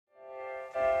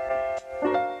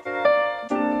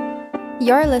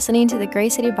You're listening to the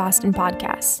Grace City Boston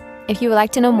podcast. If you would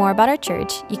like to know more about our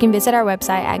church, you can visit our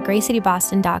website at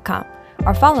gracecityboston.com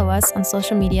or follow us on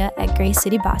social media at Grace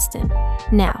City Boston.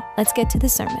 Now, let's get to the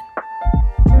sermon.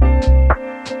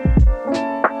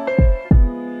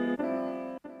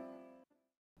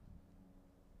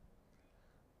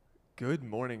 Good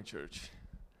morning, church.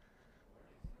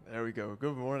 There we go.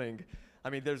 Good morning. I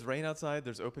mean, there's rain outside,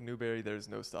 there's open Newberry, there's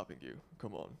no stopping you.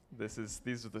 Come on.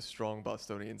 These are the strong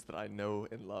Bostonians that I know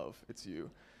and love. It's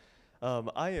you.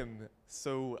 I am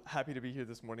so happy to be here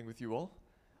this morning with you all.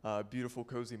 Beautiful,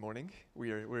 cozy morning.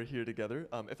 We're here together.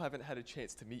 If I haven't had a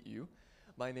chance to meet you,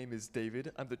 my name is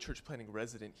David. I'm the church planning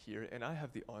resident here, and I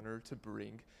have the honor to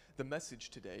bring the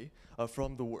message today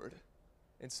from the Word.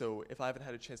 And so if I haven't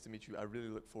had a chance to meet you, I really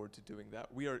look forward to doing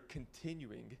that. We are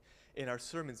continuing in our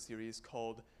sermon series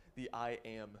called the I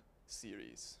Am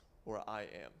series, or I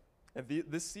Am. And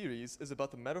this series is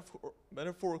about the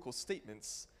metaphorical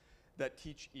statements that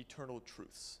teach eternal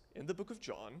truths. In the book of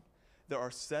John, there are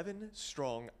 7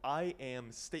 strong I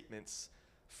Am statements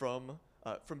from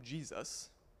Jesus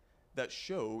that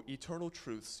show eternal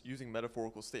truths using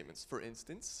metaphorical statements. For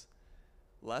instance,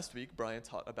 last week, Brian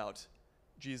taught about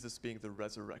Jesus being the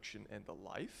resurrection and the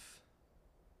life.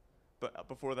 But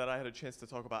before that, I had a chance to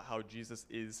talk about how Jesus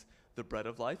is the bread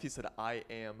of life. He said, I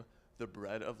am the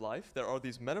bread of life. There are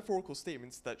these metaphorical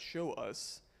statements that show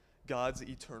us God's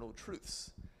eternal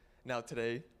truths. Now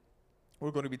today,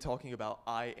 we're going to be talking about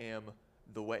I am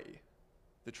the way,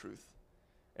 the truth,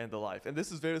 and the life. And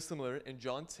this is very similar. In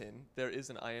John 10, there is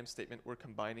an I am statement we're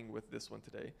combining with this one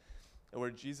today,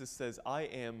 where Jesus says, I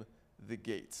am the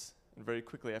gates. And very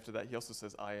quickly after that, he also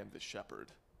says, I am the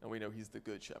shepherd. And we know he's the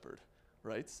good shepherd,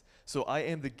 right? So I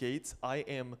am the gates, I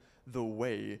am the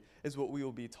way is what we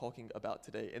will be talking about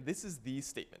today. And this is the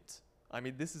statement. I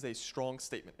mean, this is a strong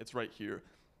statement. It's right here.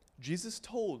 Jesus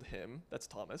told him, that's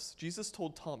Thomas, Jesus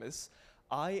told Thomas,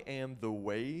 I am the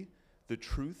way, the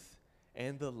truth,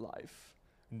 and the life.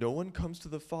 No one comes to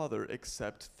the Father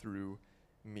except through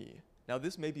me. Now,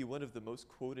 this may be one of the most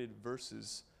quoted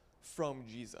verses from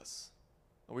Jesus.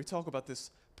 And we talk about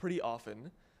this pretty often.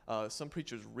 Some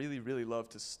preachers really love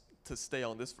to stay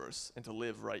on this verse and to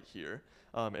live right here,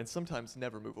 and sometimes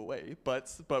never move away.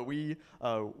 But we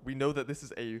know that this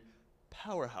is a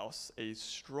powerhouse, a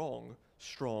strong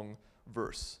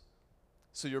verse.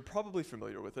 So you're probably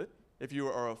familiar with it. If you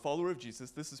are a follower of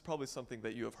Jesus, this is probably something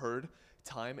that you have heard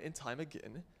time and time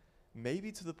again,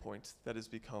 maybe to the point that has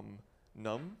become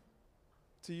numb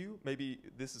to you. Maybe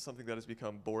this is something that has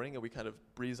become boring and we kind of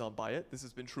breeze on by it. This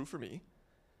has been true for me,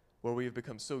 where we have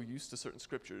become so used to certain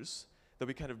scriptures that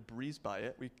we kind of breeze by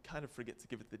it. We kind of forget to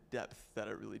give it the depth that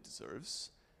it really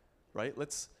deserves, right?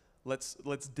 Let's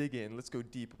dig in. Let's go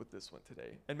deep with this one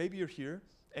today. And maybe you're here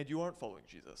and you aren't following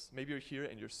Jesus. Maybe you're here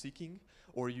and you're seeking,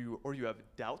 or you have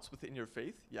doubts within your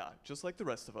faith. Yeah, just like the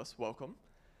rest of us, welcome.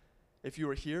 If you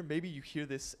are here, maybe you hear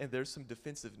this and there's some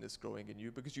defensiveness growing in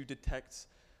you because you detect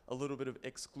a little bit of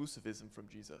exclusivism from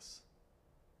Jesus.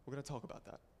 We're going to talk about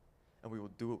that. And we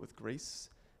will do it with grace,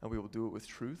 and we will do it with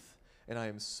truth. And I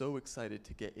am so excited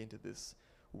to get into this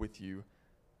with you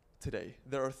today.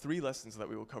 There are 3 lessons that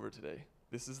we will cover today.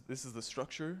 This is the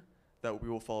structure that we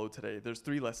will follow today. There's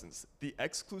 3 lessons. The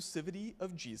exclusivity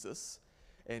of Jesus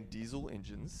and diesel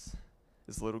engines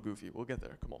is a little goofy. We'll get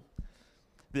there. Come on.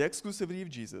 The exclusivity of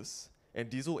Jesus and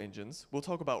diesel engines. We'll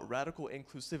talk about radical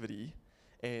inclusivity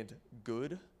and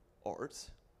good art.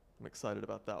 I'm excited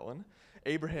about that one.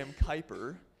 Abraham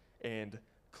Kuyper and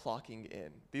clocking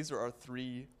in. These are our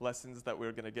 3 lessons that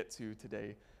we're going to get to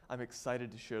today. I'm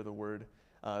excited to share the word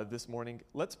this morning.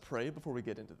 Let's pray before we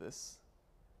get into this.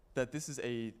 That this is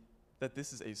a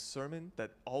sermon,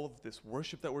 that all of this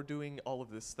worship that we're doing, all of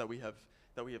this that we have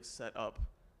set up,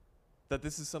 that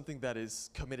this is something that is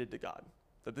committed to God.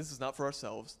 That this is not for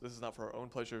ourselves, this is not for our own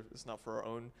pleasure, this is not for our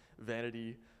own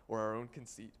vanity or our own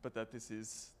conceit, but that this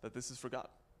is for God.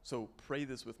 So pray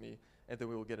this with me, and then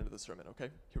we will get into the sermon, okay?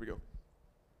 Here we go.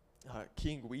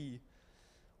 King,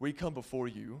 we come before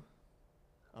you.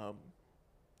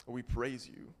 We praise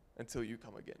you until you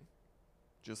come again.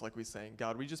 Just like we sang.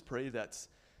 God, we just pray that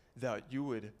you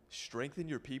would strengthen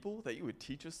your people, that you would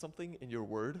teach us something in your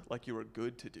word like you are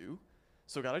good to do.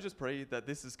 So God, I just pray that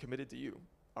this is committed to you.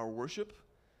 Our worship,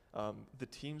 the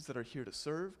teams that are here to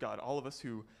serve, God, all of us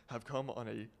who have come on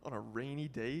a rainy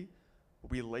day,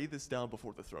 we lay this down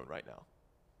before the throne right now.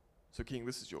 So King,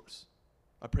 this is yours.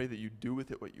 I pray that you do with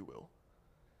it what you will.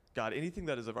 God, anything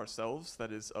that is of ourselves,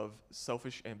 that is of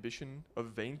selfish ambition,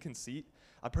 of vain conceit,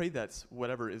 I pray that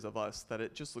whatever is of us, that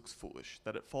it just looks foolish,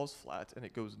 that it falls flat and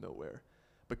it goes nowhere.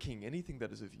 But King, anything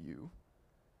that is of you,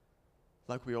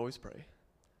 like we always pray,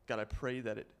 God, I pray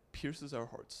that it pierces our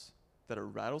hearts, that it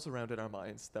rattles around in our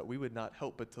minds, that we would not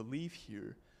help but to leave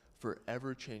here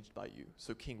forever changed by you.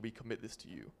 So King, we commit this to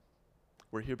you.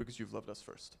 We're here because you've loved us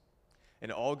first.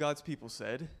 And all God's people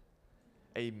said,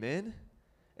 amen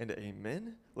and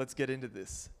amen. Let's get into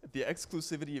this. The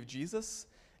exclusivity of Jesus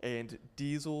and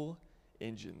diesel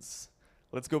engines.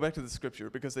 Let's go back to the scripture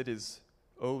because it is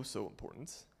oh so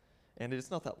important. And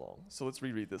it's not that long. So let's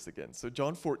reread this again. So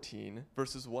John 14,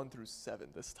 verses 1 through 7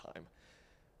 this time.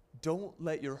 Don't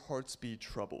let your hearts be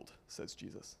troubled, says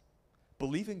Jesus.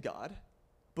 Believe in God.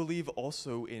 Believe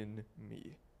also in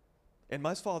me. In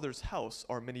my Father's house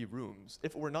are many rooms.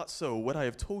 If it were not so, would I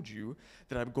have told you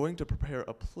that I'm going to prepare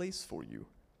a place for you?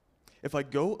 If I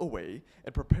go away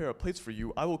and prepare a place for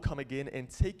you, I will come again and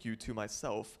take you to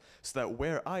myself, so that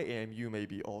where I am, you may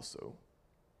be also.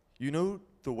 You know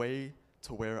the way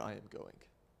to where I am going.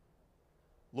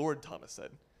 Lord, Thomas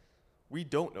said, we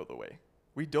don't know the way.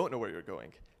 We don't know where you're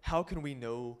going. How can we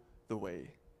know the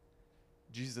way?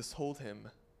 Jesus told him,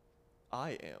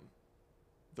 I am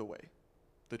the way,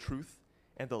 the truth,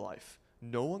 and the life.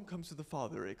 No one comes to the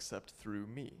Father except through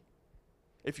me.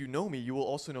 If you know me, you will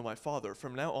also know my Father.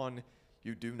 From now on,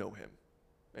 you do know him,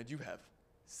 and you have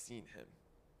seen him,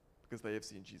 because they have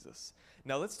seen Jesus.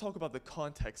 Now let's talk about the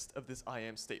context of this I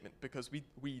am statement, because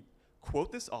we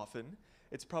quote this often.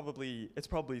 It's probably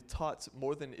taught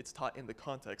more than it's taught in the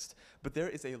context, but there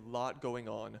is a lot going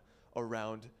on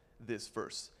around this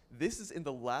verse. This is in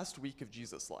the last week of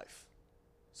Jesus' life.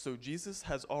 So Jesus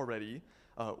has already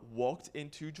walked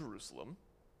into Jerusalem,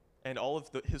 and all of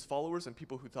his followers and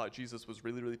people who thought Jesus was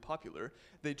really, really popular,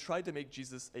 they tried to make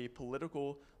Jesus a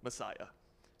political Messiah.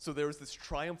 So there was this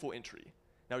triumphal entry.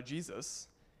 Now Jesus,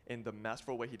 in the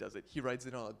masterful way he does it, he rides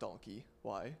in on a donkey.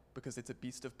 Why? Because it's a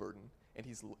beast of burden, and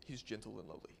he's gentle and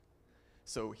lowly.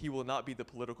 So he will not be the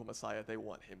political Messiah they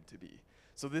want him to be.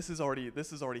 So this has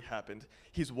already happened.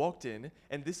 He's walked in,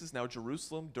 and this is now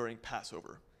Jerusalem during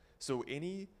Passover. So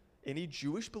any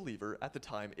Jewish believer at the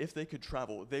time, if they could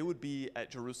travel, they would be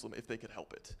at Jerusalem if they could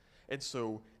help it. And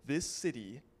so this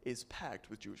city is packed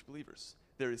with Jewish believers.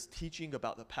 There is teaching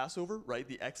about the Passover, right?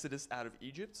 The Exodus out of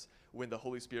Egypt, when the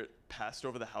Holy Spirit passed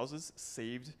over the houses,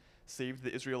 saved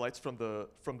the Israelites from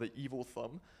the evil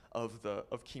thumb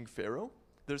of King Pharaoh.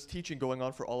 There's teaching going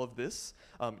on for all of this.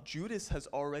 Judas has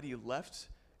already left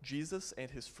Jesus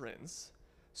and his friends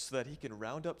so that he can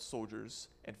round up soldiers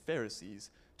and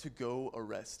Pharisees to go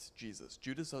arrest Jesus.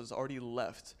 Judas has already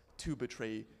left to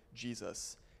betray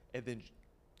Jesus. And then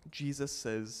Jesus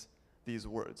says these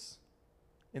words.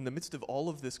 In the midst of all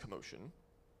of this commotion,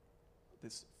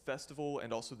 this festival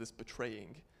and also this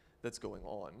betraying that's going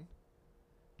on,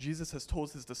 Jesus has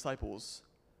told his disciples,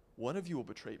 one of you will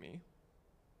betray me.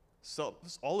 So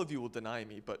all of you will deny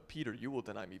me, but Peter, you will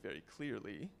deny me very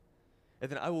clearly.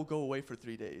 And then I will go away for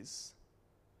 3 days.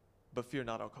 But fear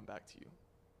not, I'll come back to you.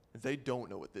 They don't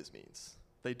know what this means.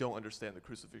 They don't understand the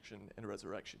crucifixion and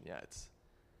resurrection yet.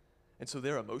 And so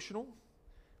they're emotional,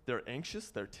 they're anxious,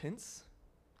 they're tense.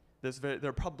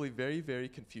 They're probably very, very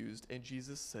confused. And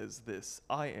Jesus says this,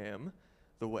 I am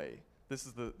the way. This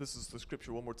is the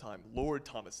scripture one more time. Lord,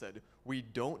 Thomas said, we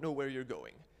don't know where you're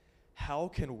going. How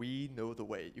can we know the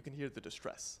way? You can hear the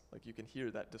distress. Like you can hear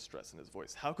that distress in his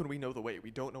voice. How can we know the way?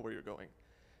 We don't know where you're going.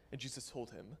 And Jesus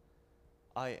told him,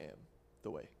 I am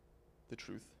the way, the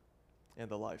truth, and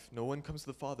the life. No one comes to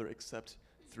the Father except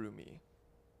through me.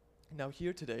 Now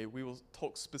here today, we will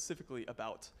talk specifically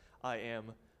about I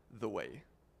am the way.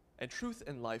 And truth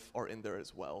and life are in there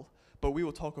as well. But we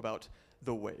will talk about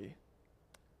the way.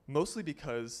 Mostly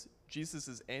because Jesus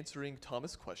is answering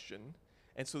Thomas' question.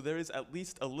 And so there is at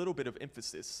least a little bit of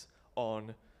emphasis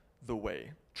on the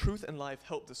way. Truth and life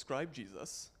help describe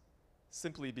Jesus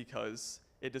simply because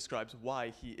it describes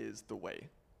why he is the way.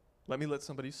 Let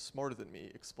somebody smarter than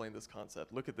me explain this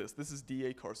concept. Look at this. This is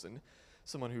D.A. Carson,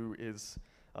 someone who is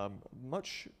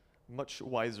much, much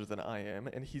wiser than I am.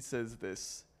 And he says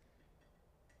this,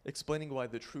 explaining why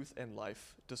the truth and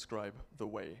life describe the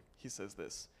way. He says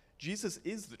this, Jesus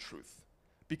is the truth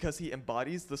because he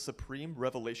embodies the supreme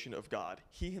revelation of God.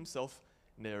 He himself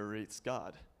narrates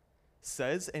God,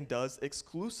 says and does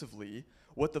exclusively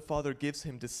what the Father gives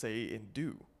him to say and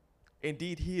do.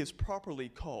 Indeed, he is properly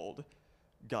called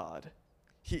God.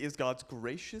 He is God's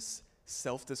gracious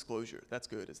self-disclosure. That's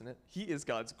good, isn't it? He is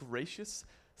God's gracious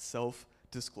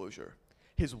self-disclosure.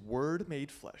 His word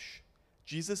made flesh.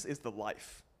 Jesus is the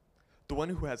life, the one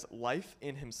who has life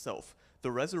in himself,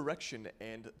 the resurrection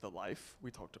and the life.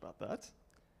 We talked about that.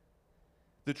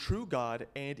 The true God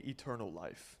and eternal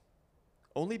life.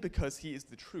 Only because he is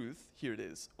the truth, here it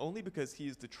is, only because he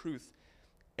is the truth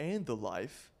and the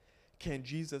life can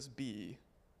Jesus be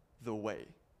the way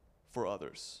for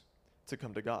others to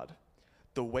come to God,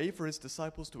 the way for his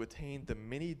disciples to attain the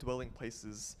many dwelling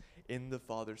places in the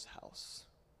Father's house,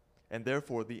 and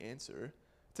therefore the answer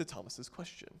to Thomas's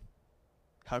question.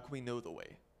 How can we know the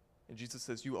way? And Jesus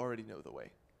says, you already know the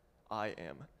way. I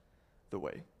am the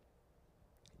way.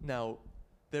 Now,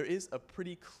 there is a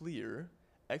pretty clear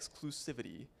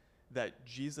exclusivity that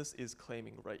Jesus is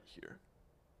claiming right here.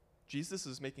 Jesus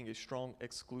is making a strong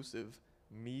exclusive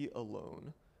me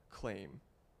alone claim.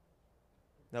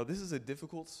 Now, this is a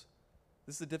difficult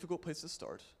place to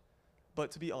start,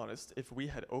 but to be honest, if we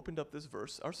had opened up this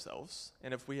verse ourselves,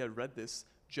 and if we had read this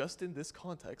just in this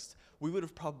context, we would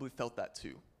have probably felt that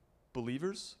too.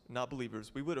 Believers, not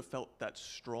believers, we would have felt that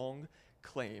strong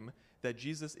claim that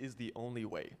Jesus is the only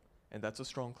way, and that's a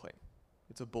strong claim.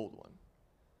 It's a bold one.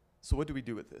 So what do we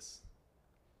do with this?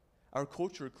 Our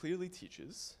culture clearly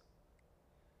teaches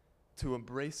to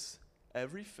embrace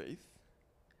every faith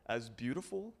as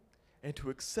beautiful and to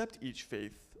accept each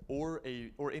faith or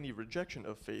any rejection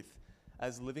of faith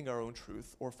as living our own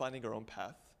truth or finding our own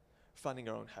path, finding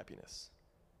our own happiness.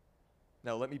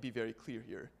 Now, let me be very clear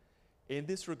here. In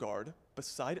this regard,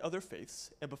 beside other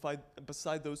faiths and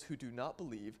beside those who do not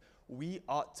believe, we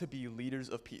ought to be leaders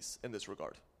of peace in this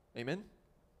regard. Amen?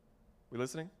 We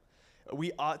listening?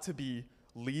 We ought to be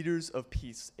leaders of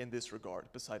peace in this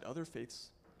regard, beside other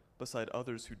faiths, beside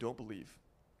others who don't believe.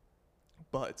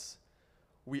 But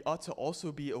we ought to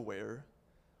also be aware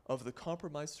of the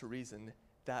compromise to reason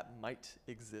that might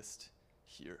exist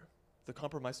here, the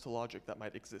compromise to logic that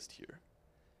might exist here.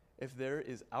 If there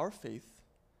is our faith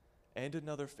and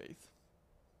another faith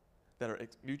that are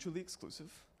mutually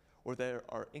exclusive or that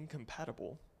are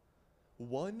incompatible,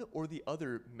 one or the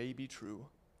other may be true,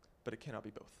 but it cannot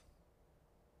be both.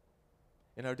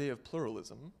 In our day of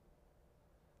pluralism,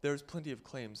 there's plenty of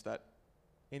claims that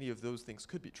any of those things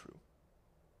could be true.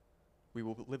 We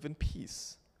will live in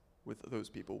peace with those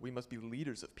people. We must be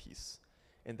leaders of peace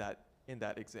in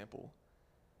that example.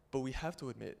 But we have to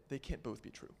admit they can't both be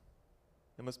true.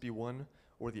 It must be one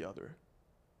or the other,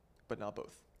 but not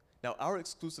both. Now, our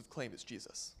exclusive claim is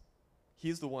Jesus. He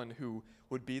is the one who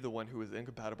would be the one who is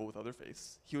incompatible with other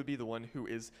faiths. He would be the one who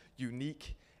is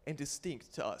unique and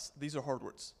distinct to us. These are hard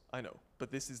words, I know,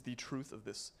 but this is the truth of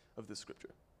this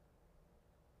scripture.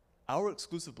 Our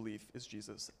exclusive belief is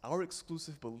Jesus. Our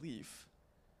exclusive belief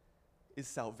is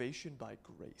salvation by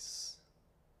grace,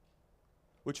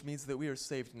 which means that we are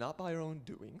saved not by our own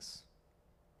doings.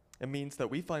 It means that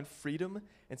we find freedom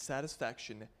and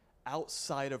satisfaction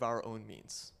outside of our own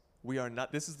means. We are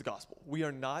not, this is the gospel. We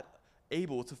are not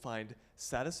able to find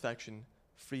satisfaction,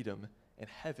 freedom, and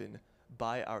heaven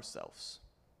by ourselves.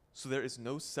 So there is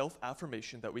no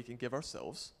self-affirmation that we can give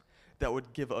ourselves that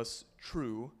would give us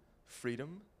true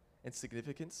freedom and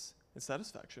significance and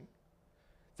satisfaction.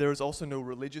 There is also no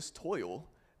religious toil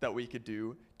that we could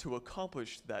do to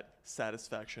accomplish that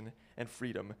satisfaction and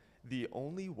freedom. The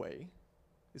only way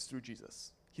is through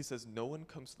Jesus. He says, no one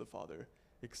comes to the Father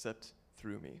except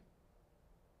through me.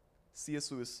 C.S.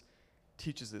 Lewis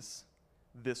teaches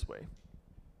this way.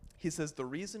 He says the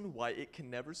reason why it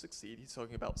can never succeed, he's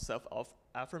talking about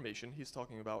self-affirmation, he's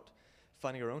talking about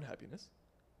finding our own happiness.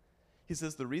 He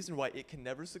says the reason why it can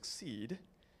never succeed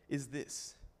is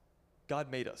this: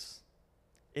 God made us,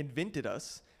 invented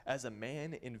us as a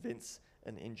man invents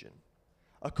an engine.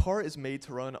 A car is made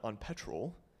to run on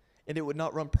petrol, and it would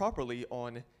not run properly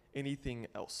on anything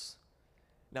else.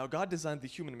 Now, God designed the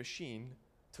human machine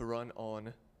to run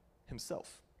on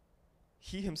himself.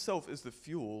 He himself is the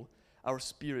fuel our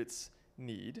spirits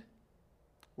need,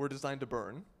 were designed to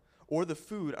burn, or the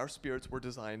food our spirits were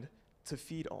designed to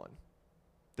feed on.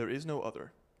 There is no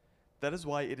other. That is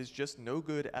why it is just no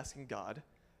good asking God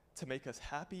to make us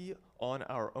happy on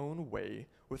our own way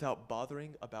without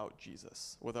bothering about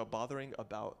Jesus, without bothering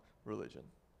about religion.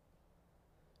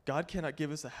 God cannot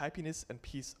give us a happiness and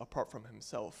peace apart from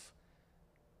himself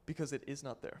because it is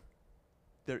not there.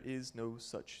 There is no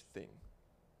such thing.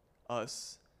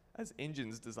 Us, as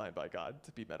engines designed by God,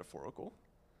 to be metaphorical,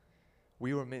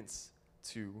 we were meant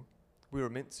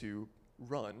to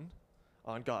run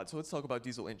on God. So let's talk about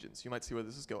diesel engines. You might see where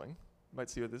this is going.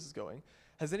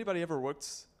 Has anybody ever worked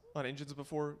on engines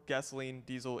before? Gasoline,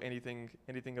 diesel, anything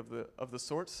of the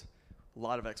sort? A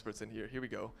lot of experts in here. Here we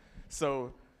go.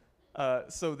 So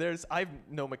I'm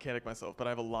no mechanic myself, but I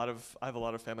have a lot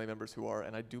of family members who are,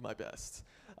 and I do my best.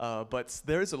 But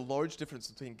there is a large difference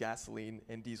between gasoline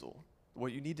and diesel.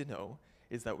 What you need to know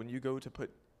is that when you go to put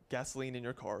gasoline in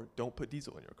your car, don't put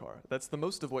diesel in your car. That's the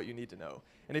most of what you need to know.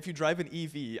 And if you drive an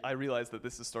EV, I realize that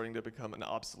this is starting to become an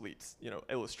obsolete,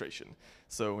 illustration.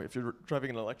 So if you're driving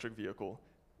an electric vehicle,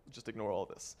 just ignore all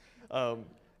this.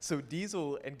 So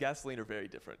diesel and gasoline are very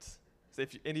different. So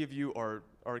if any of you are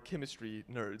chemistry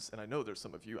nerds, and I know there's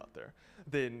some of you out there,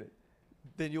 then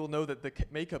you'll know that the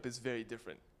makeup is very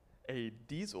different. A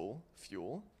diesel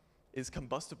fuel is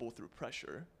combustible through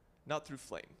pressure, not through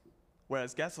flame,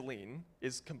 whereas gasoline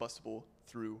is combustible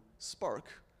through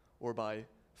spark or by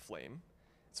flame.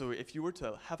 So if you were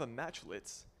to have a match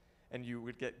lit and you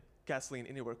would get gasoline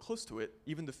anywhere close to it,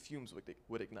 even the fumes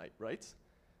would ignite, right?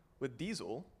 With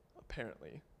diesel,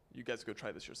 apparently, you guys go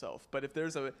try this yourself, but if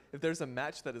there's a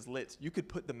match that is lit, you could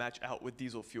put the match out with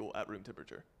diesel fuel at room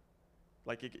temperature.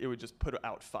 Like it would just put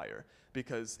out fire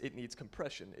because it needs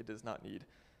compression. It does not need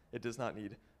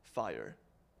fire.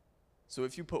 So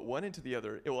if you put one into the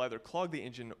other, it will either clog the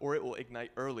engine or it will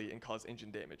ignite early and cause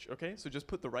engine damage, okay? So just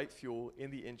put the right fuel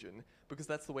in the engine because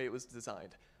that's the way it was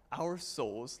designed. Our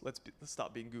souls, let's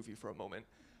stop being goofy for a moment.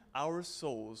 Our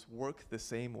souls work the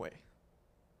same way.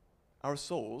 Our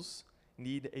souls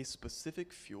need a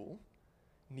specific fuel,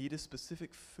 need a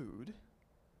specific food,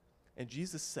 and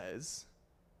Jesus says,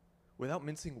 without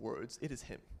mincing words, it is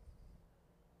him.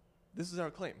 This is our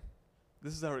claim.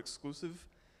 This is our exclusive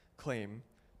claim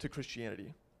to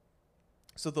Christianity.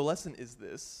 So the lesson is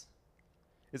this,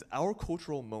 is our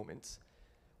cultural moment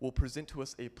will present to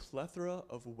us a plethora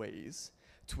of ways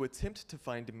to attempt to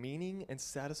find meaning and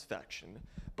satisfaction,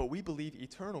 but we believe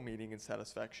eternal meaning and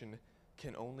satisfaction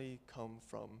can only come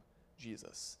from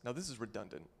Jesus. Now this is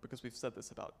redundant because we've said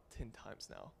this about 10 times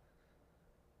now.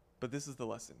 But this is the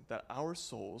lesson, that our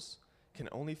souls can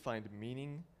only find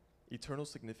meaning, eternal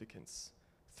significance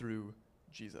through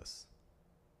Jesus.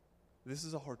 This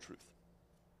is a hard truth.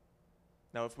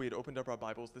 Now, if we had opened up our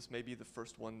Bibles, this may be the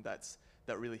first one that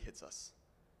really hits us,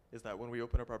 is that when we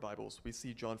open up our Bibles, we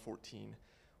see John 14,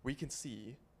 we can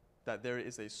see that there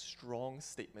is a strong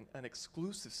statement, an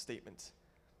exclusive statement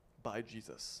by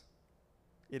Jesus.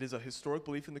 It is a historic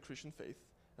belief in the Christian faith,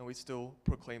 and we still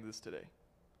proclaim this today.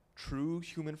 True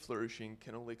human flourishing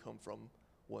can only come from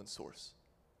one source,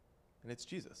 and it's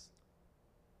Jesus.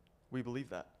 We believe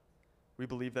that. We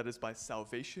believe that it's by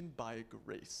salvation by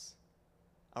grace,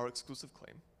 our exclusive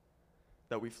claim,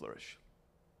 that we flourish.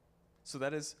 So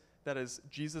that is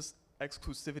Jesus'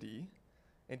 exclusivity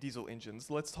and diesel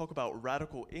engines. Let's talk about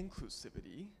radical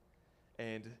inclusivity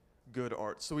and good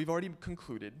art. So we've already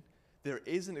concluded there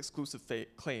is an exclusive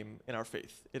claim in our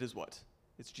faith. It is what?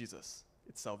 It's Jesus.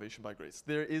 It's salvation by grace.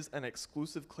 There is an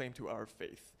exclusive claim to our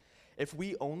faith. If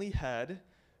we only had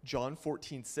John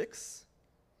 14:6,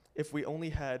 if we only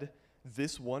had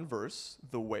this one verse,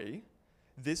 the way,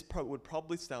 this would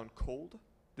probably sound cold.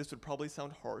 This would probably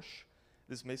sound harsh.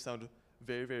 This may sound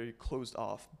very, very closed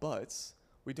off, but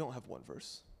we don't have one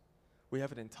verse. We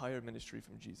have an entire ministry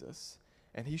from Jesus,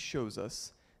 and he shows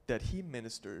us that he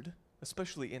ministered,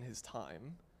 especially in his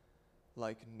time,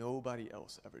 like nobody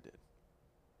else ever did.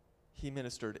 He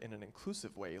ministered in an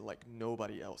inclusive way like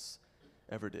nobody else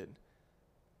ever did.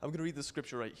 I'm going to read the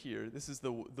scripture right here. This is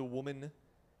the woman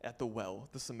at the well,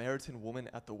 the Samaritan woman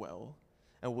at the well,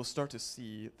 and we'll start to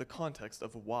see the context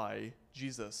of why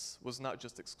Jesus was not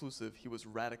just exclusive, he was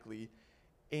radically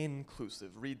inclusive.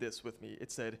 Read this with me.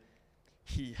 It said,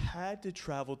 he had to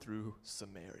travel through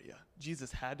Samaria.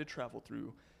 Jesus had to travel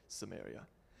through Samaria.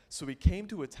 So he came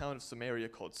to a town of Samaria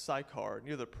called Sychar,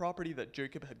 near the property that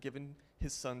Jacob had given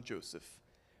his son Joseph.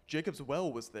 Jacob's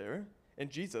well was there,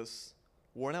 and Jesus,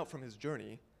 worn out from his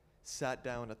journey, sat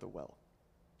down at the well.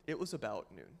 It was about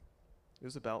noon. It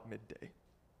was about midday.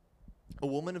 A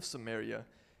woman of Samaria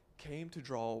came to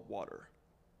draw water.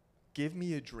 Give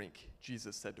me a drink,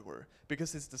 Jesus said to her,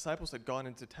 because his disciples had gone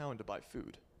into town to buy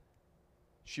food.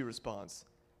 She responds,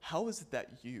 how is it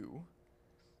that you,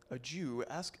 a Jew,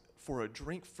 ask for a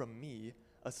drink from me,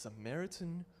 a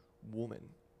Samaritan woman?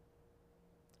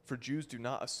 For Jews do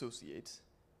not associate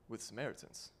with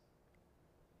Samaritans.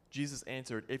 Jesus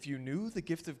answered, if you knew the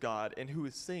gift of God and who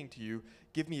is saying to you,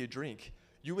 give me a drink,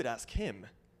 you would ask him,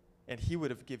 and he would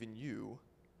have given you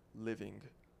living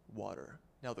water.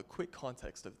 Now, the quick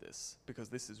context of this, because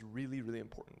this is really, really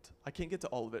important. I can't get to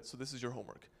all of it, so this is your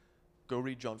homework. Go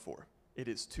read John 4. It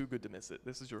is too good to miss it.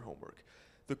 This is your homework.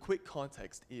 The quick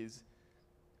context is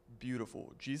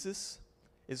beautiful. Jesus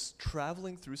is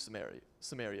traveling through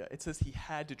Samaria. It says he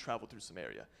had to travel through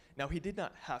Samaria. Now, he did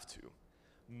not have to.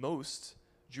 Most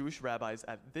Jewish rabbis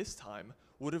at this time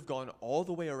would have gone all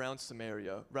the way around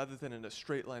Samaria rather than in a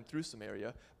straight line through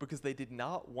Samaria because they did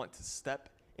not want to step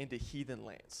into heathen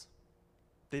lands.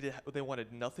 They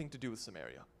wanted nothing to do with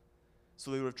Samaria.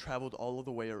 So they would have traveled all of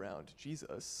the way around.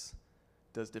 Jesus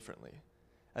does differently.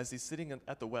 As he's sitting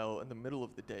at the well in the middle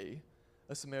of the day,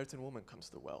 a Samaritan woman comes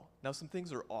to the well. Now, some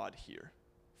things are odd here.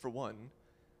 For one,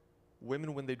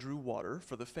 women, when they drew water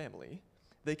for the family,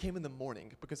 they came in the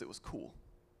morning because it was cool.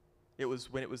 It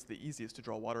was when it was the easiest to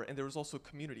draw water, and there was also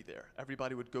community there.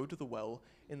 Everybody would go to the well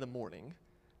in the morning.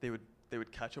 They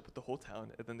would catch up with the whole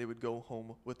town, and then they would go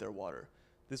home with their water.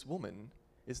 This woman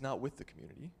is not with the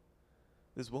community.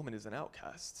 This woman is an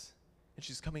outcast, and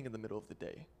she's coming in the middle of the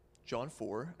day. John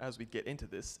 4, as we get into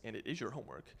this, and it is your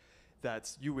homework,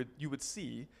 that you would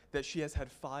see that she has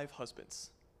had 5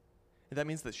 husbands. And that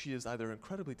means that she is either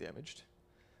incredibly damaged,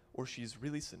 or she's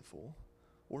really sinful,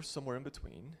 or somewhere in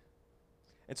between.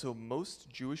 And so most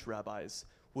Jewish rabbis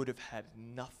would have had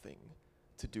nothing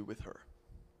to do with her.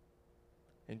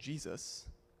 And Jesus,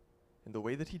 in the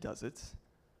way that he does it,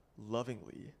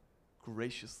 lovingly,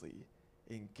 graciously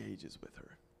engages with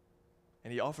her.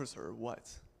 And he offers her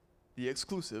what? The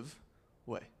exclusive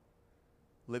way.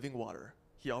 Living water.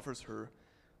 He offers her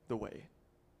the way.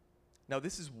 Now,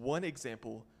 this is one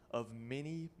example of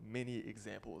many, many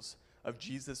examples of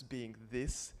Jesus being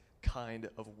this kind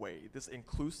of way, this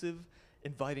inclusive,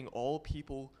 inviting all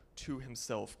people to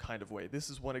himself kind of way. This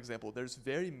is one example. There's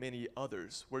very many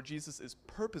others where Jesus is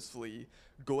purposefully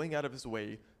going out of his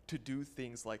way to do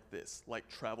things like this, like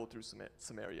travel through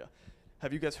Samaria.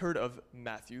 Have you guys heard of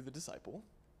Matthew the disciple?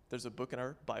 There's a book in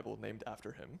our Bible named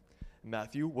after him.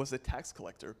 Matthew was a tax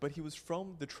collector, but he was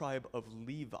from the tribe of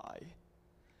Levi,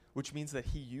 which means that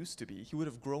he would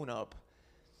have grown up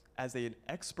as an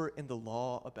expert in the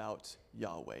law about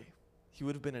Yahweh. He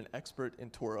would have been an expert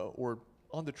in Torah, or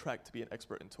on the track to be an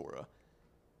expert in Torah.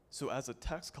 So as a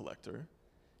tax collector,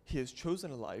 he has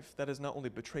chosen a life that has not only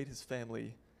betrayed his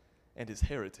family and his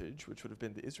heritage, which would have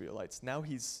been the Israelites, now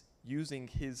he's using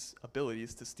his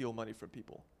abilities to steal money from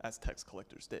people, as tax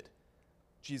collectors did.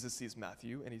 Jesus sees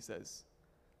Matthew and he says,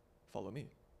 "Follow me."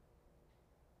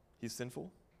 He's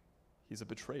sinful. He's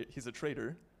a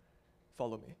traitor.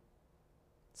 Follow me.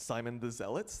 Simon the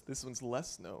Zealot, this one's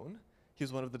less known. He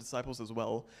was one of the disciples as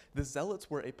well. The Zealots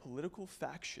were a political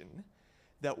faction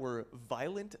that were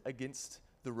violent against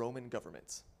the Roman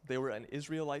government. They were an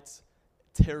Israelite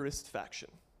terrorist faction.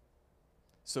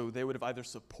 So they would have either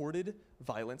supported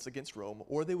violence against Rome,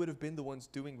 or they would have been the ones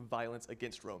doing violence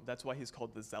against Rome. That's why he's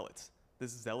called the Zealot,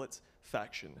 this Zealot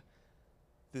faction.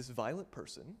 This violent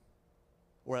person,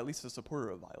 or at least a supporter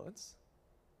of violence,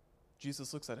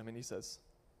 Jesus looks at him and he says,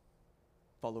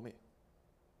 "Follow me."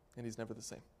 And he's never the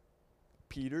same.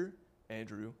 Peter,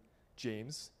 Andrew,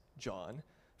 James, John,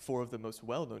 4 of the most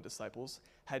well-known disciples,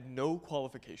 had no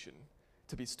qualification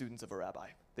to be students of a rabbi.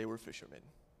 They were fishermen.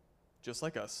 Just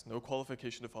like us, no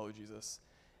qualification to follow Jesus.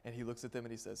 And he looks at them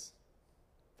and he says,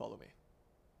 "Follow me."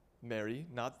 Mary,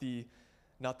 not the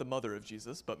mother of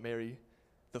Jesus, but Mary,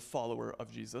 the follower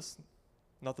of Jesus,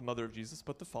 not the mother of Jesus,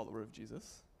 but the follower of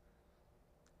Jesus,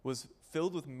 was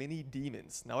filled with many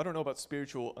demons. Now, I don't know about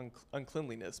spiritual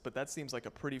uncleanliness, but that seems like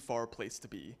a pretty far place to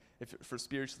be for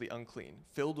spiritually unclean.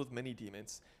 Filled with many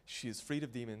demons. She is freed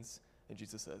of demons, and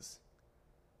Jesus says,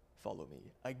 "Follow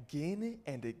me." Again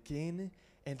and again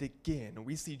and again,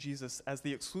 we see Jesus as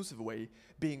the exclusive way,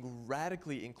 being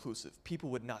radically inclusive. People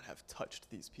would not have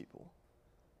touched these people.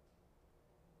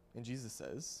 And Jesus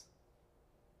says,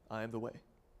 "I am the way.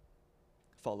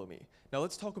 Follow me." Now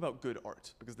let's talk about good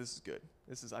art, because this is good.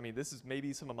 This is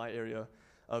maybe some of my area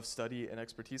of study and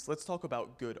expertise. Let's talk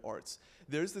about good arts.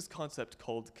 There's this concept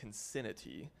called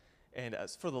consinity, and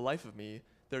as for the life of me,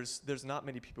 there's not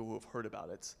many people who have heard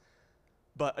about it.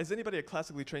 But is anybody a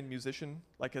classically trained musician?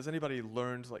 Like, has anybody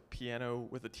learned like piano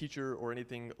with a teacher or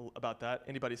anything about that?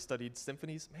 Anybody studied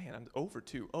symphonies? Man, I'm 0 for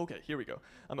 2. Okay, here we go.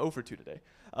 I'm 0 for 2 today.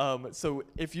 So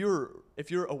if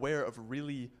you're aware of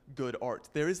really good art,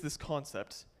 there is this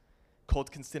concept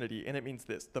called consinity, and it means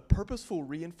this: the purposeful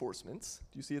reinforcements.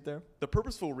 Do you see it there? The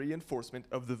purposeful reinforcement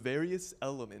of the various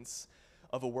elements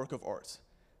of a work of art.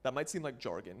 That might seem like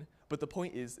jargon, but the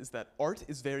point is that art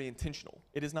is very intentional.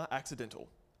 It is not accidental.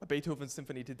 A Beethoven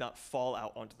symphony did not fall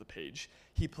out onto the page.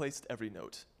 He placed every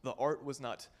note. The art was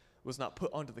not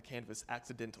put onto the canvas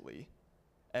accidentally.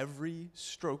 Every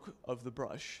stroke of the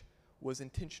brush was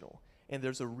intentional, and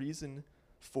there's a reason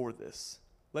for this.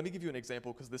 Let me give you an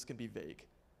example, because this can be vague.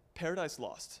 Paradise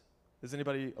Lost. Is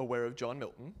anybody aware of John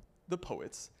Milton, the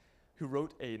poet, who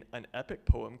wrote an epic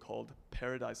poem called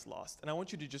Paradise Lost? And I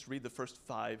want you to just read the first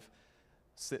five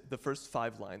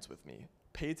lines with me.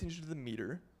 Pay attention to the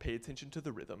meter, pay attention to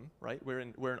the rhythm, right? We're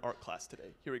in art class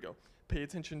today. Here we go. Pay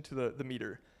attention to the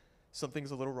meter.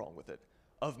 Something's a little wrong with it.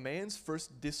 Of man's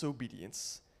first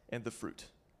disobedience and the fruit.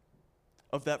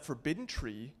 Of that forbidden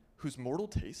tree whose mortal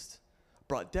taste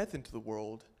brought death into the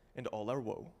world and all our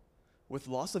woe. With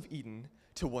loss of Eden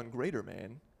to one greater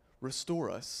man, restore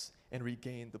us and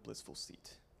regain the blissful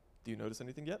seat. Do you notice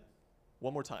anything yet?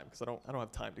 one more time, because I don't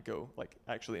have time to go like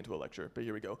actually into a lecture, but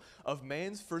here we go. Of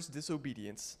man's first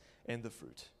disobedience and the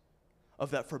fruit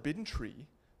of that forbidden tree,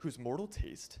 whose mortal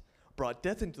taste brought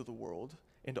death into the world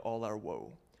and all our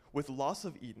woe. With loss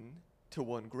of Eden to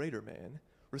one greater man,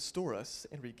 restore us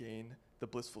and regain the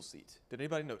blissful seat. Did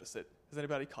anybody notice it? Has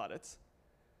anybody caught it?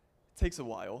 It takes a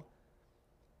while,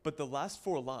 but the last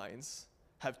 4 lines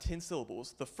have 10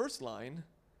 syllables. The first line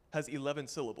has 11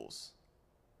 syllables.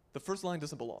 The first line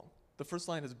doesn't belong. The first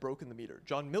line has broken the meter.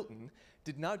 John Milton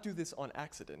did not do this on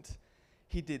accident.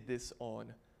 He did this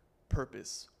on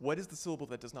purpose. What is the syllable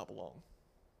that does not belong?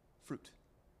 Fruit.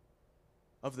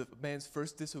 Of the man's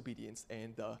first disobedience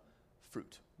and the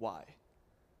fruit. Why?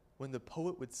 When the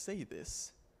poet would say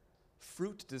this,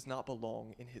 fruit does not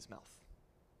belong in his mouth.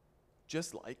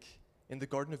 Just like in the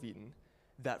Garden of Eden,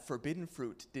 that forbidden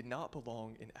fruit did not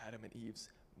belong in Adam and Eve's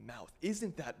mouth.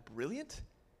 Isn't that brilliant?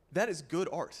 That is good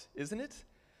art, isn't it?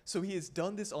 So he has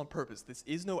done this on purpose. This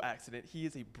is no accident. He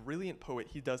is a brilliant poet.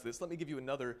 He does this. Let me give you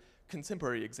another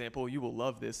contemporary example. You will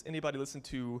love this. Anybody listen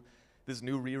to this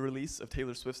new re-release of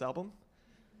Taylor Swift's album?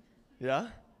 Yeah?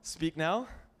 Speak Now?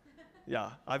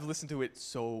 Yeah, I've listened to it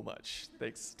so much,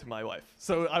 thanks to my wife.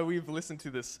 So we've listened to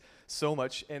this so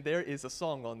much, and there is a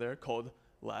song on there called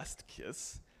Last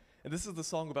Kiss. And this is the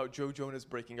song about Joe Jonas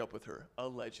breaking up with her,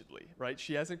 allegedly, right?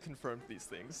 She hasn't confirmed these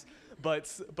things,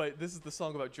 but this is the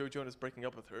song about Joe Jonas breaking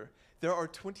up with her. There are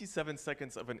 27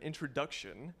 seconds of an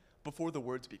introduction before the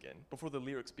words begin, before the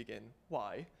lyrics begin.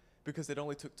 Why? Because it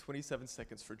only took 27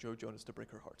 seconds for Joe Jonas to break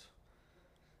her heart.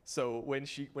 So when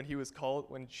she was called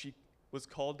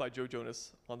by Joe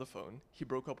Jonas on the phone, he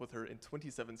broke up with her in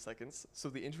 27 seconds. So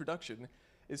the introduction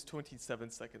is 27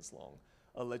 seconds long.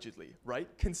 Allegedly, right?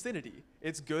 Consinity.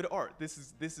 It's good art. This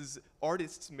is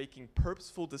artists making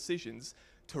purposeful decisions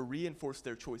to reinforce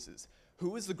their choices.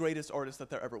 Who is the greatest artist that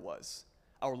there ever was?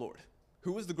 Our Lord.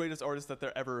 Who is the greatest artist that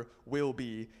there ever will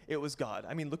be? It was God.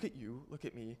 I mean, look at you, look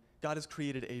at me. God has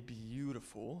created a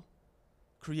beautiful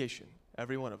creation.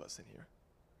 Every one of us in here.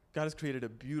 God has created a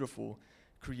beautiful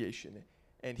creation,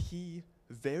 and he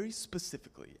very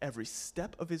specifically, every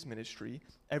step of his ministry,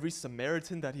 every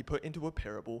Samaritan that he put into a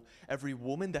parable, every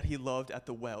woman that he loved at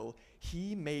the well,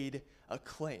 he made a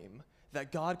claim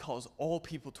that God calls all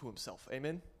people to himself.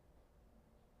 Amen?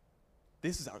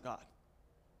 This is our God.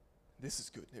 This is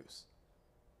good news.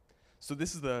 So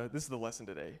this is the lesson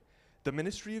today. The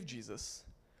ministry of Jesus,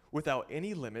 without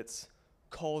any limits,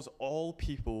 calls all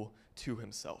people to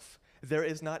himself. There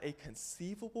is not a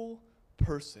conceivable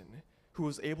person who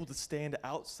was able to stand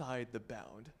outside the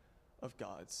bound of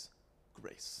God's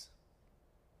grace.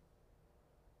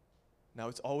 Now,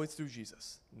 it's always through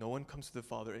Jesus. No one comes to the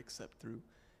Father except through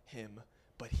him.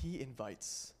 But he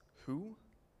invites who?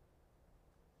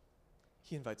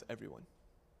 He invites everyone.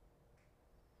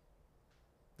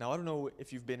 Now, I don't know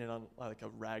if you've been on like a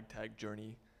ragtag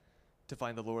journey to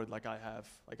find the Lord like I have.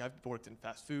 Like, I've worked in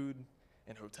fast food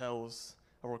and hotels.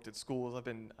 I worked at schools. I've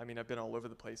been all over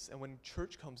the place. And when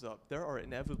church comes up, there are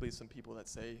inevitably some people that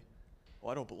say, "Oh,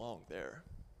 I don't belong there."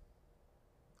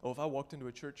 Oh, if I walked into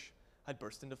a church, I'd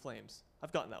burst into flames.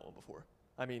 I've gotten that one before.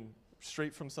 I mean,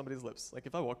 straight from somebody's lips. Like,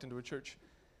 if I walked into a church,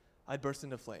 I'd burst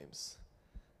into flames.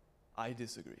 I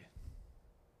disagree.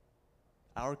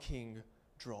 Our King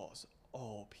draws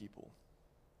all people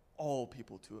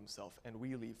to himself, and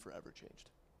we leave forever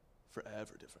changed,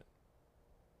 forever different.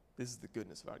 This is the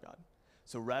goodness of our God.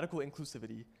 So radical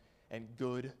inclusivity and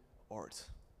good art.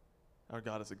 Our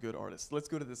God is a good artist. Let's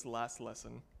go to this last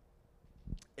lesson.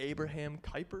 Abraham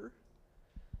Kuyper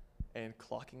and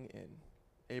clocking in.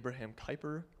 Abraham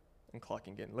Kuyper and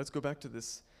clocking in. Let's go back to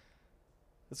this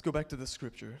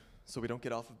scripture so we don't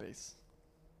get off of base.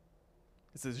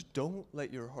 It says, "Don't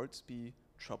let your hearts be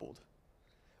troubled.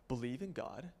 Believe in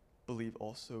God, believe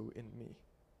also in me.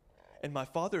 In my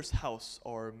Father's house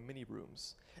are many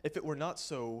rooms. If it were not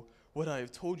so, would I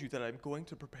have told you that I am going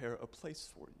to prepare a place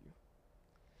for you?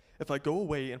 If I go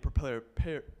away and prepare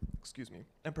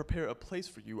a place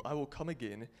for you, I will come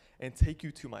again and take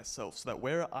you to myself, so that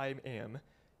where I am,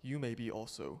 you may be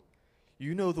also.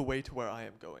 You know the way to where I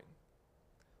am going."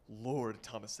 "Lord,"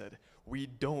 Thomas said, "we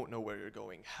don't know where you're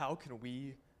going. How can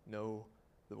we know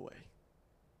the way?"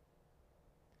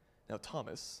 Now,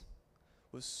 Thomas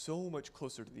was so much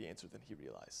closer to the answer than he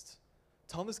realized.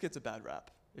 Thomas gets a bad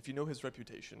rap. If you know his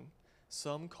reputation,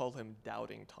 some call him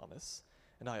Doubting Thomas,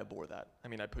 and I abhor that. I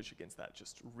mean, I push against that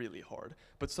just really hard.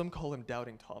 But some call him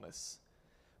Doubting Thomas.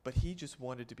 But he just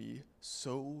wanted to be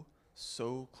so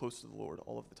close to the Lord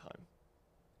all of the time.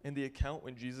 In the account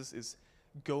when Jesus is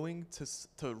going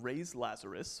to raise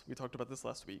Lazarus, we talked about this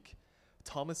last week,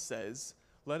 Thomas says,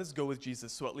 "Let us go with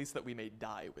Jesus so at least that we may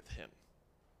die with him."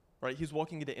 right? He's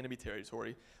walking into enemy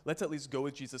territory. Let's at least go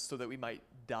with Jesus so that we might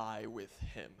die with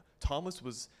him. Thomas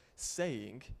was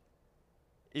saying,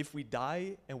 if we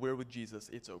die and we're with Jesus,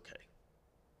 it's okay.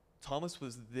 Thomas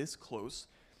was this close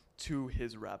to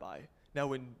his rabbi. Now,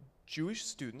 when Jewish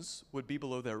students would be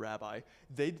below their rabbi,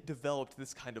 they developed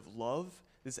this kind of love,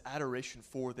 this adoration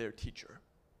for their teacher.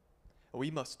 And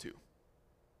we must too.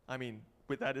 I mean,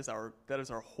 that is our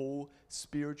whole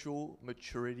spiritual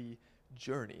maturity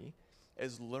journey,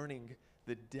 is learning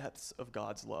the depths of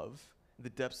God's love, the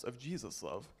depths of Jesus'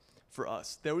 love for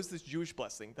us. There was this Jewish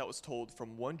blessing that was told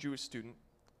from one Jewish student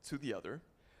to the other.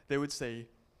 They would say,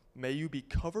 "May you be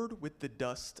covered with the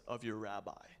dust of your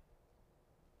rabbi."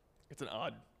 It's an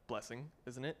odd blessing,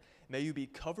 isn't it? May you be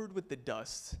covered with the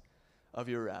dust of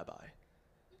your rabbi.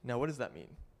 Now, what does that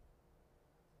mean?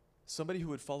 Somebody who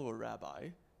would follow a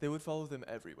rabbi, they would follow them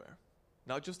everywhere.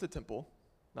 Not just the temple,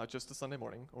 not just a Sunday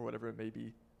morning, or whatever it may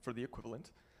be for the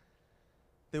equivalent.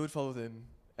 They would follow them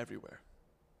everywhere.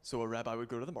 So a rabbi would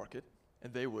go to the market,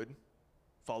 and they would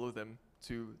follow them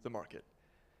to the market.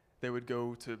 They would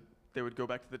go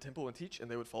back to the temple and teach,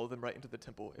 and they would follow them right into the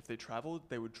temple. If they traveled,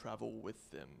 they would travel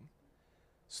with them.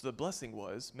 So the blessing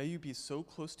was, may you be so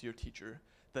close to your teacher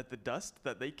that the dust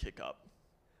that they kick up,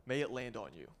 may it land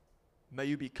on you. May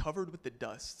you be covered with the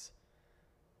dust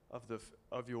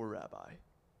of your rabbi,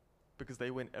 because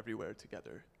they went everywhere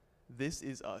together. This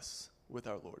is us with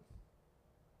our Lord,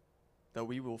 that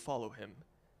we will follow him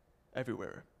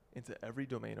everywhere into every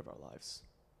domain of our lives.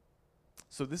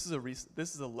 So this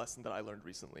is a lesson that I learned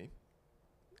recently,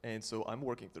 and so I'm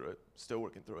working through it, still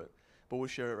working through it, but we'll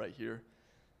share it right here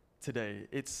today.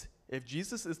 It's, if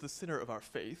Jesus is the center of our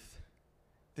faith,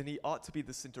 then he ought to be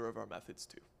the center of our methods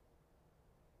too.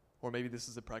 Or maybe this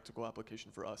is a practical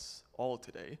application for us all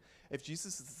today. If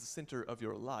Jesus is the center of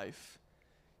your life,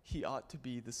 he ought to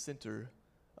be the center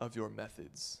of your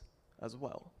methods as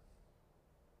well.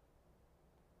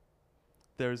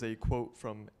 There's a quote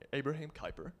from Abraham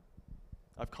Kuyper.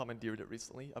 I've commandeered it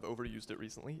recently. I've overused it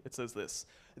recently. It says this: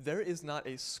 "There is not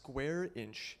a square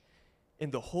inch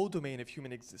in the whole domain of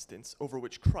human existence over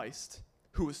which Christ,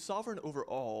 who is sovereign over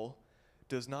all,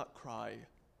 does not cry,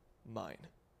 'Mine.'"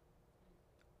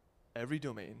 Every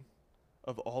domain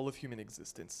of all of human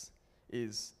existence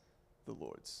is the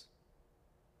Lord's.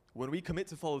 When we commit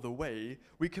to follow the way,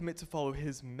 we commit to follow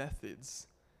his methods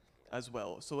as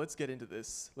well. So let's get into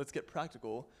this. Let's get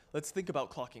practical. Let's think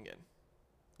about clocking in.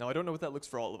 Now, I don't know what that looks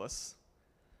for all of us.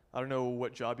 I don't know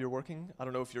what job you're working. I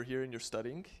don't know if you're here and you're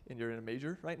studying and you're in a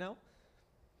major right now.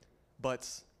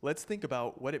 But let's think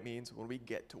about what it means when we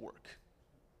get to work.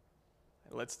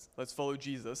 Let's follow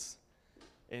Jesus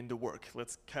into work.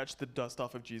 Let's catch the dust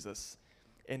off of Jesus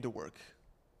into work.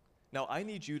 Now, I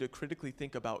need you to critically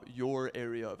think about your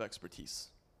area of expertise,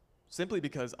 simply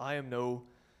because I am no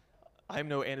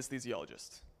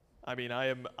anesthesiologist. I mean, I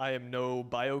am no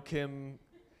biochem.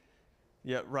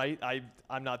 Yeah, right.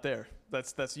 I'm not there.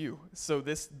 That's you. So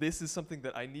this is something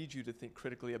that I need you to think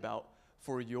critically about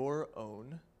for your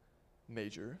own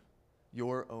major,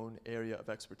 your own area of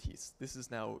expertise. This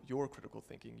is now your critical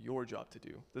thinking, your job to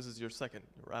do. This is your second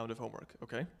round of homework,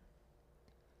 okay?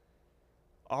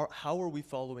 How are we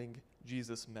following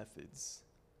Jesus' methods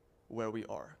where we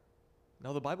are?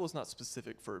 Now, the Bible is not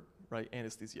specific for, right,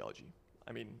 anesthesiology.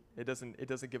 I mean, it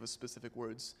doesn't give us specific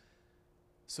words.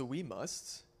 So we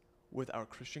must, with our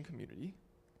Christian community,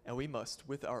 and we must,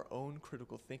 with our own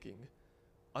critical thinking,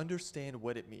 understand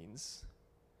what it means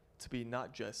to be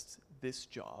not just this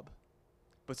job,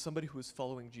 but somebody who is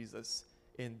following Jesus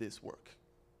in this work.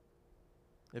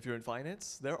 If you're in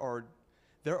finance, there are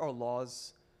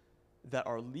laws that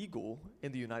are legal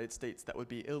in the United States that would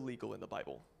be illegal in the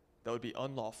Bible, that would be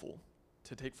unlawful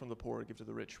to take from the poor and give to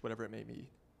the rich, whatever it may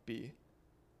be.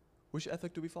 Which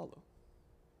ethic do we follow?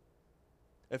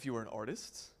 If you are an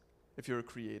artist, if you're a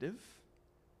creative,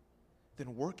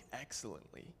 then work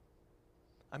excellently.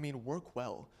 I mean, work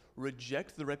well.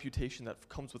 Reject the reputation that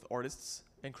comes with artists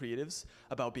and creatives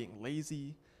about being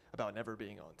lazy, about never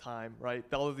being on time, right?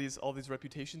 All these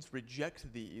reputations,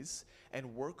 reject these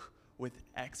and work with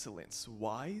excellence.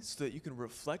 Why? So that you can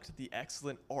reflect the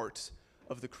excellent art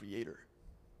of the Creator.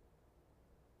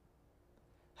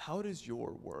 How does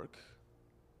your work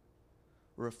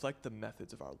reflect the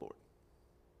methods of our Lord?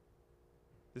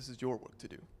 This is your work to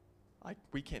do. I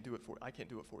can't do it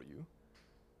for you.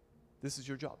 This is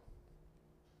your job.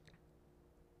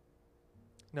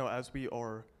 Now, as we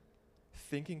are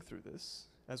thinking through this,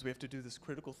 as we have to do this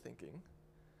critical thinking,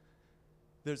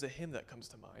 there's a hymn that comes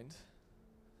to mind,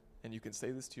 and you can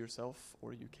say this to yourself,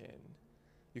 or you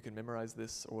can memorize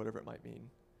this, or whatever it might mean.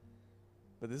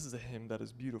 But this is a hymn that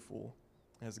is beautiful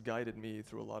has guided me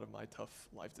through a lot of my tough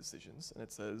life decisions. And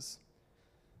it says,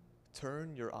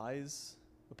 turn your eyes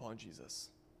upon Jesus.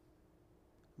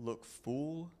 Look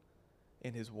full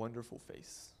in his wonderful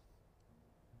face.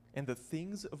 And the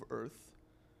things of earth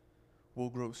will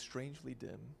grow strangely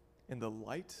dim in the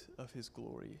light of his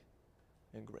glory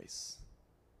and grace.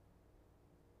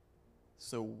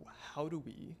 So how do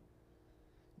we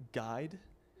guide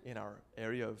in our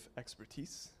area of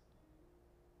expertise?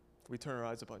 We turn our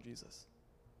eyes upon Jesus.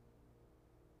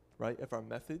 Right? If our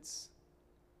methods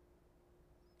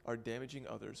are damaging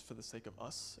others for the sake of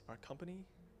us, our company,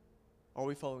 are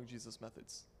we following Jesus'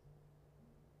 methods?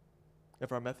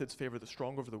 If our methods favor the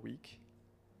strong over the weak,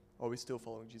 are we still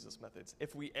following Jesus' methods?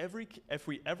 If we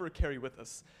ever carry with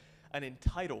us an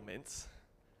entitlement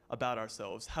about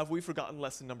ourselves, have we forgotten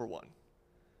lesson number 1?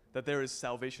 That there is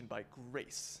salvation by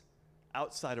grace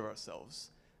outside of ourselves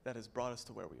that has brought us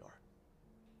to where we are.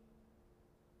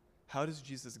 How does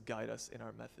Jesus guide us in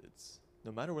our methods,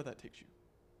 no matter where that takes you?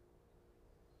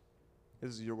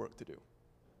 This is your work to do.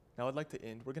 Now I'd like to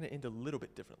end. We're going to end a little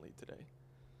bit differently today.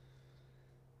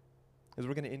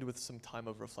 We're going to end with some time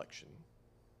of reflection.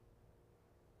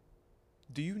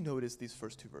 Do you notice these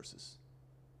first 2 verses?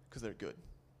 Because they're good.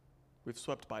 We've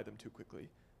swept by them too quickly.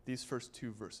 These first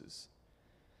 2 verses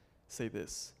say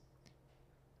this: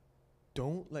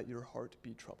 don't let your heart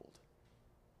be troubled.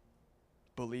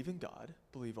 Believe in God,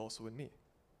 believe also in me.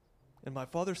 In my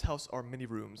Father's house are many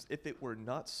rooms. If it were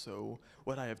not so,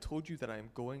 would I have told you that I am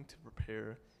going to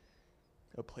prepare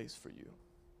a place for you?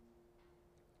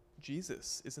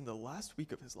 Jesus is in the last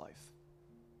week of his life.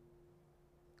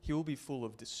 He will be full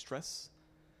of distress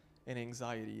and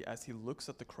anxiety as he looks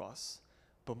at the cross,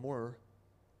 but more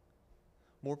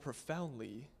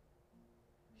profoundly,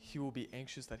 he will be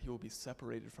anxious that he will be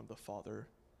separated from the Father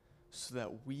so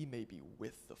that we may be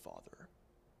with the Father.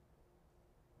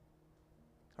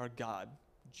 Our God,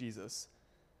 Jesus,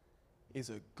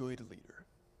 is a good leader.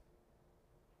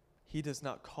 He does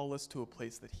not call us to a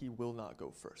place that he will not go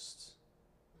first.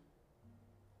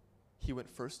 He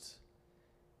went first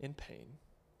in pain,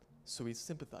 so he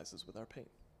sympathizes with our pain.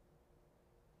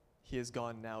 He has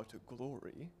gone now to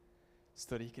glory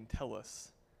so that he can tell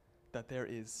us that there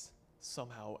is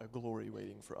somehow a glory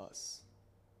waiting for us.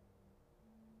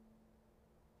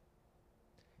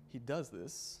 He does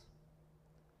this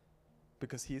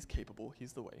because he is capable,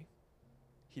 he's the way.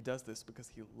 He does this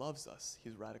because he loves us,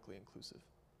 he's radically inclusive.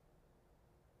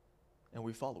 And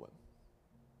we follow him.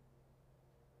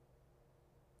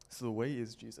 So the way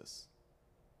is Jesus.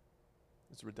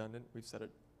 It's redundant, we've said it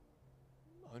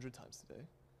 100 times today.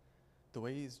 The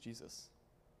way is Jesus.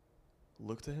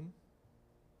 Look to him,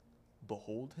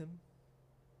 behold him,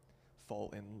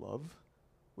 fall in love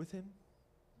with him.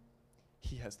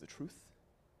 He has the truth,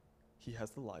 he has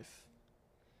the life,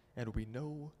 and we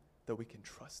know that we can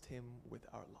trust him with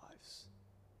our lives.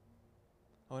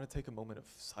 I want to take a moment of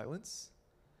silence,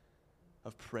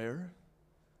 of prayer,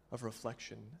 of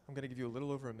reflection. I'm going to give you a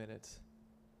little over a minute.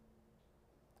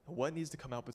 What needs to come out